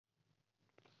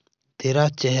تیرا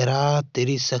چہرہ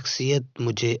تیری شخصیت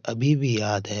مجھے ابھی بھی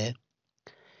یاد ہے،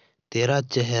 تیرا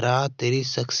چہرہ تیری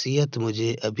شخصیت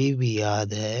مجھے ابھی بھی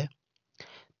یاد ہے،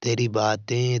 تیری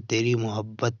باتیں تیری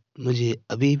محبت مجھے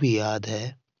ابھی بھی یاد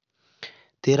ہے،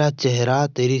 تیرا چہرہ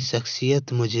تیری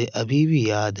شخصیت مجھے ابھی بھی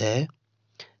یاد ہے،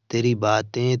 تیری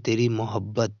باتیں تیری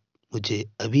محبت مجھے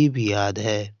ابھی بھی یاد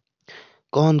ہے۔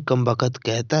 کون کم بخت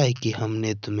کہتا ہے کہ ہم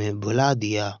نے تمہیں بھلا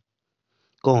دیا،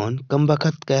 کون کم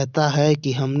بخت کہتا ہے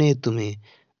کہ ہم نے تمہیں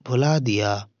بھلا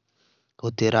دیا، وہ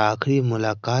تیرا آخری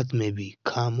ملاقات میں بھی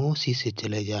خاموشی سے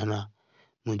چلے جانا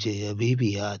مجھے ابھی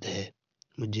بھی یاد ہے،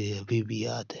 مجھے ابھی بھی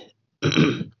یاد ہے۔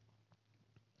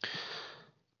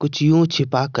 کچھ یوں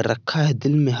چھپا کر رکھا ہے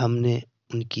دل میں ہم نے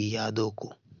ان کی یادوں کو،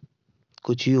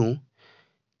 کچھ یوں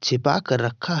چھپا کر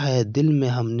رکھا ہے دل میں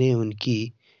ہم نے ان کی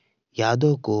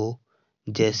یادوں کو،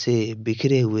 جیسے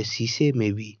بکھرے ہوئے شیشے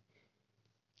میں بھی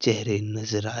چہرے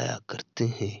نظر آیا کرتے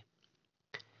ہیں۔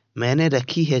 میں نے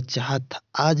رکھی ہے چاہت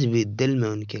آج بھی دل میں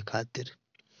ان کے خاطر،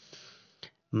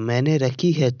 میں نے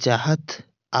رکھی ہے چاہت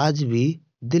آج بھی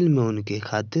دل میں ان کے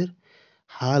خاطر،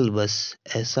 حال بس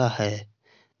ایسا ہے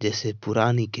جیسے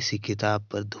پرانی کسی کتاب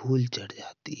پر دھول چڑھ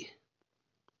جاتی ہے۔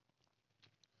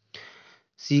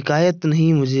 شکایت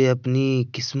نہیں مجھے اپنی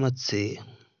قسمت سے،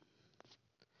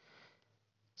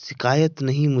 شکایت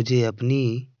نہیں مجھے اپنی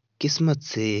قسمت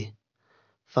سے،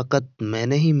 فقط میں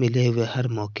نے ہی ملے ہوئے ہر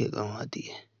موقع گنوا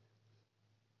دیے۔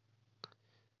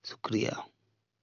 شکریہ۔